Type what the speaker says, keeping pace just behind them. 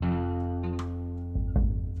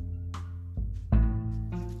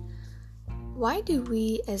Why do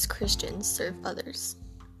we as Christians serve others?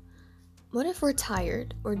 What if we're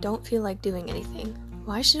tired or don't feel like doing anything?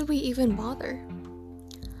 Why should we even bother?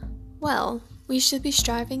 Well, we should be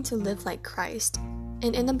striving to live like Christ,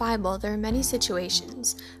 and in the Bible there are many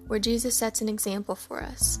situations where Jesus sets an example for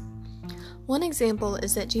us. One example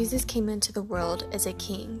is that Jesus came into the world as a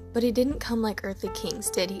king, but he didn't come like earthly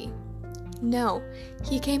kings, did he? No,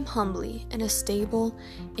 he came humbly in a stable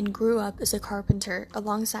and grew up as a carpenter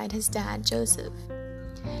alongside his dad, Joseph.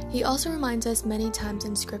 He also reminds us many times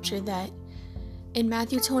in scripture that in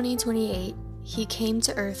Matthew 20:28, he came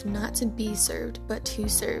to earth not to be served, but to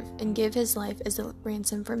serve and give his life as a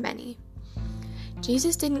ransom for many.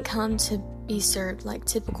 Jesus didn't come to be served like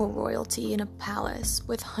typical royalty in a palace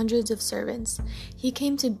with hundreds of servants. He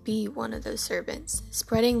came to be one of those servants,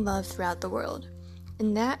 spreading love throughout the world.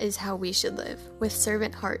 And that is how we should live, with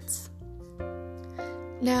servant hearts.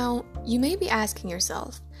 Now, you may be asking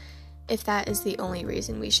yourself if that is the only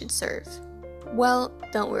reason we should serve. Well,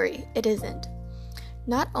 don't worry, it isn't.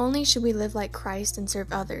 Not only should we live like Christ and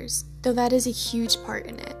serve others, though that is a huge part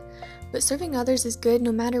in it, but serving others is good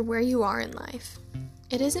no matter where you are in life.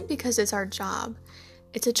 It isn't because it's our job,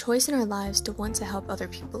 it's a choice in our lives to want to help other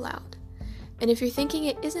people out. And if you're thinking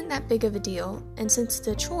it isn't that big of a deal, and since it's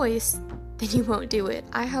a choice, then you won't do it,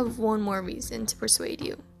 I have one more reason to persuade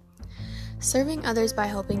you. Serving others by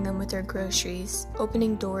helping them with their groceries,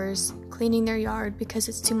 opening doors, cleaning their yard because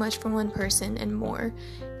it's too much for one person, and more,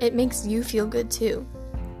 it makes you feel good too.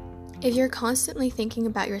 If you're constantly thinking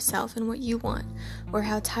about yourself and what you want, or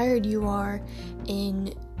how tired you are,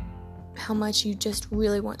 and how much you just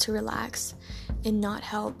really want to relax and not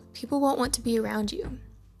help, people won't want to be around you.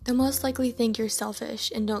 They'll most likely think you're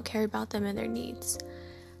selfish and don't care about them and their needs.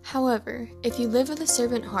 However, if you live with a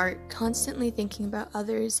servant heart, constantly thinking about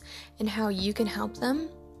others and how you can help them,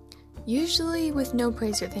 usually with no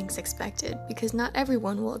praise or thanks expected, because not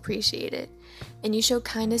everyone will appreciate it, and you show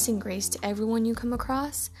kindness and grace to everyone you come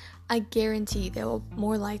across, I guarantee they will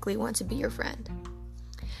more likely want to be your friend.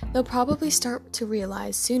 They'll probably start to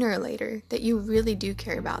realize sooner or later that you really do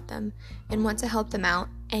care about them and want to help them out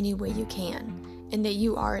any way you can, and that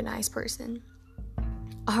you are a nice person.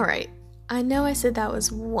 Alright, I know I said that was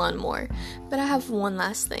one more, but I have one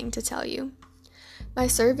last thing to tell you. By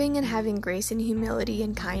serving and having grace and humility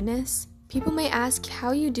and kindness, people may ask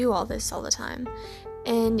how you do all this all the time,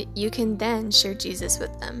 and you can then share Jesus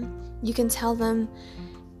with them. You can tell them,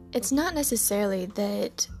 it's not necessarily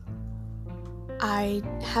that I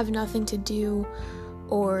have nothing to do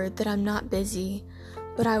or that I'm not busy,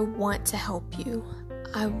 but I want to help you.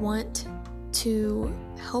 I want to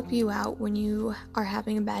help you out when you are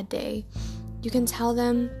having a bad day. You can tell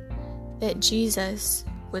them that Jesus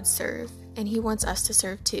would serve, and he wants us to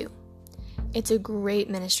serve too. It's a great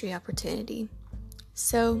ministry opportunity.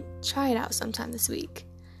 So try it out sometime this week.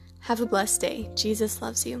 Have a blessed day. Jesus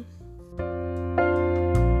loves you.